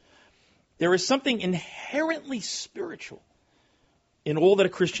efforts. There is something inherently spiritual in all that a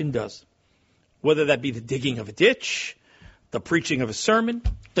Christian does, whether that be the digging of a ditch, the preaching of a sermon,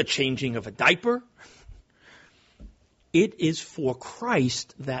 the changing of a diaper. It is for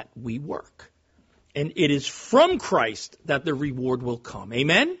Christ that we work. And it is from Christ that the reward will come.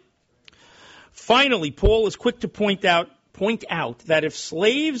 Amen? Finally, Paul is quick to point out that if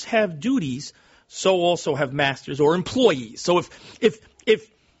slaves have duties, so also have masters or employees. So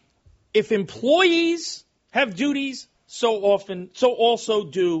if employees have duties, so also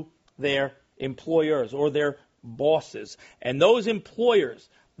do their employers or their bosses. And those employers,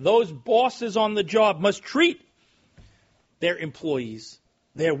 those bosses on the job must treat their employees,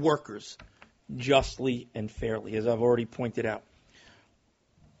 their workers, justly and fairly, as I've already pointed out.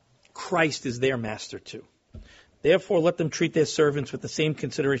 Christ is their master too. Therefore, let them treat their servants with the same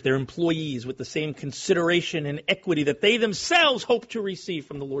consideration, their employees with the same consideration and equity that they themselves hope to receive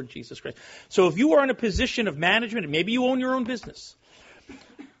from the Lord Jesus Christ. So if you are in a position of management, and maybe you own your own business,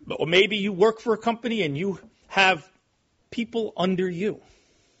 or maybe you work for a company and you have people under you,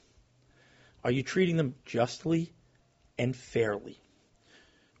 are you treating them justly and fairly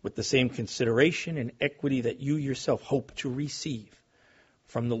with the same consideration and equity that you yourself hope to receive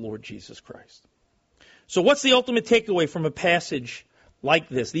from the Lord Jesus Christ? So what's the ultimate takeaway from a passage like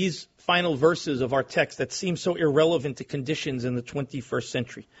this, these final verses of our text that seem so irrelevant to conditions in the 21st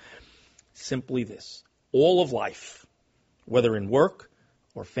century? Simply this: all of life, whether in work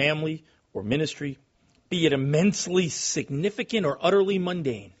or family or ministry, be it immensely significant or utterly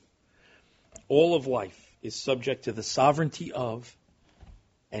mundane, all of life is subject to the sovereignty of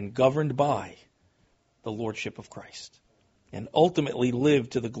and governed by the Lordship of Christ, and ultimately live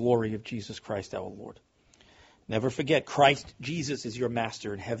to the glory of Jesus Christ our Lord. Never forget, Christ Jesus is your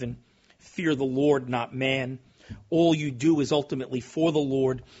master in heaven. Fear the Lord, not man. All you do is ultimately for the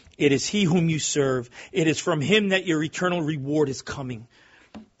Lord. It is He whom you serve. It is from Him that your eternal reward is coming.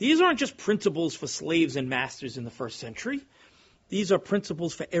 These aren't just principles for slaves and masters in the first century. These are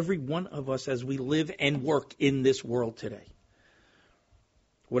principles for every one of us as we live and work in this world today.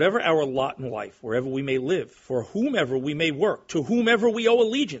 Whatever our lot in life, wherever we may live, for whomever we may work, to whomever we owe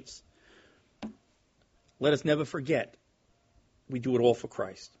allegiance, let us never forget we do it all for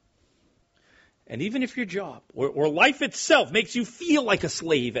Christ. And even if your job or life itself makes you feel like a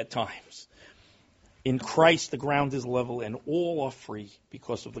slave at times, in Christ the ground is level and all are free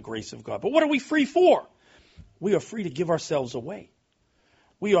because of the grace of God. But what are we free for? We are free to give ourselves away.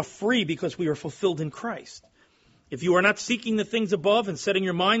 We are free because we are fulfilled in Christ. If you are not seeking the things above and setting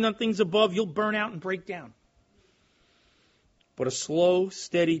your mind on things above, you'll burn out and break down. But a slow,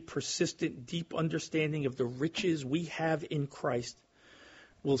 steady, persistent, deep understanding of the riches we have in Christ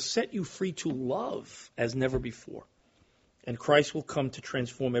will set you free to love as never before. And Christ will come to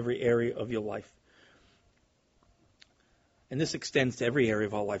transform every area of your life. And this extends to every area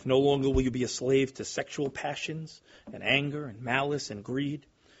of our life. No longer will you be a slave to sexual passions and anger and malice and greed.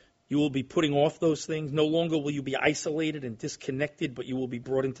 You will be putting off those things. No longer will you be isolated and disconnected, but you will be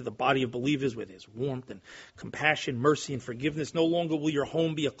brought into the body of believers with His warmth and compassion, mercy, and forgiveness. No longer will your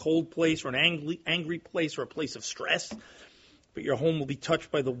home be a cold place or an angry place or a place of stress, but your home will be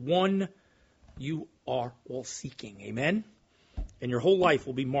touched by the one you are all seeking. Amen? And your whole life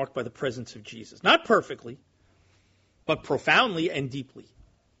will be marked by the presence of Jesus. Not perfectly, but profoundly and deeply.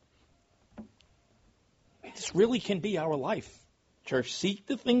 This really can be our life. Church, seek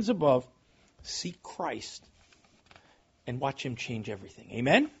the things above, seek Christ, and watch Him change everything.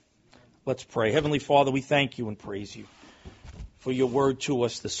 Amen? Let's pray. Heavenly Father, we thank You and praise You for Your word to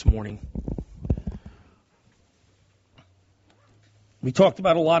us this morning. We talked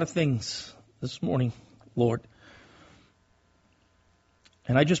about a lot of things this morning, Lord.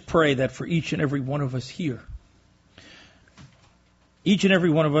 And I just pray that for each and every one of us here, each and every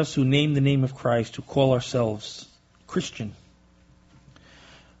one of us who name the name of Christ, who call ourselves Christian,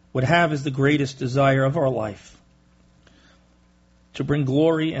 would have as the greatest desire of our life to bring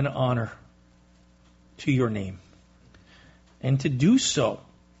glory and honor to Your name. And to do so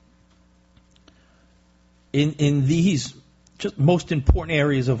in these just most important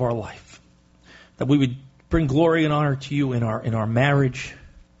areas of our life. That we would bring glory and honor to You in our marriage.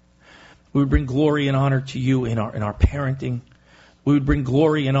 We would bring glory and honor to You in our parenting. We would bring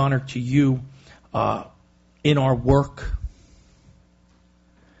glory and honor to You in our work.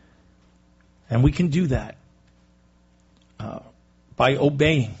 And we can do that by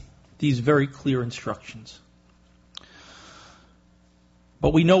obeying these very clear instructions.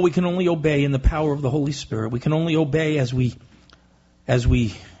 But we know we can only obey in the power of the Holy Spirit. We can only obey as we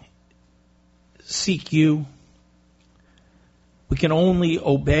seek you. We can only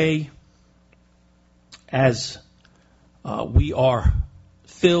obey as we are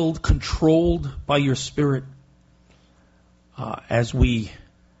filled, controlled by your Spirit, as we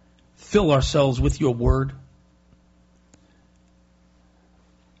fill ourselves with your word.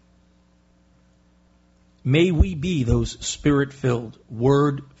 May we be those Spirit-filled,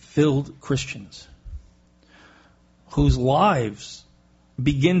 Word-filled Christians whose lives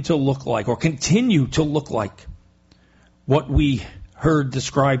begin to look like, or continue to look like, what we heard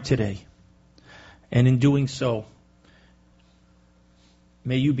described today. And in doing so,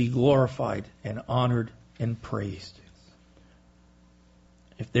 may you be glorified and honored and praised.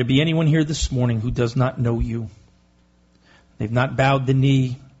 If there be anyone here this morning who does not know you, they've not bowed the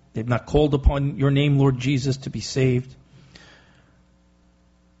knee, they've not called upon your name, Lord Jesus, to be saved,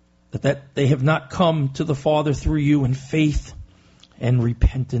 that they have not come to the Father through you in faith and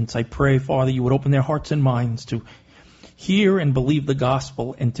repentance, I pray, Father, you would open their hearts and minds to hear and believe the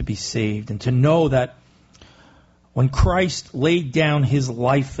gospel and to be saved, and to know that when Christ laid down his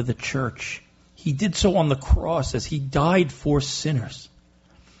life for the church, he did so on the cross as he died for sinners,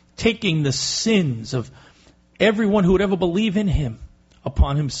 taking the sins of everyone who would ever believe in him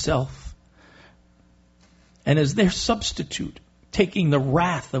upon himself, and as their substitute, taking the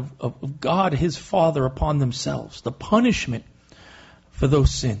wrath of God his Father upon themselves, the punishment for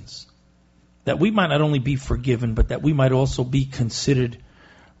those sins, that we might not only be forgiven, but that we might also be considered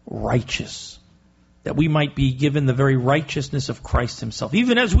righteous, that we might be given the very righteousness of Christ himself,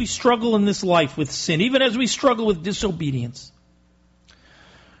 even as we struggle in this life with sin, even as we struggle with disobedience.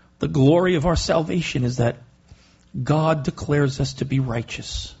 The glory of our salvation is that God declares us to be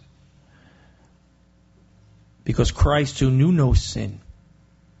righteous, because Christ, who knew no sin,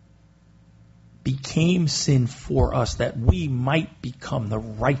 became sin for us, that we might become the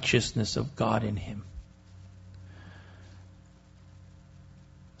righteousness of God in him.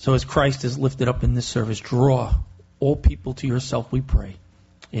 So as Christ is lifted up in this service, draw all people to yourself, we pray.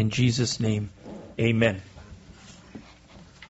 In Jesus' name, amen.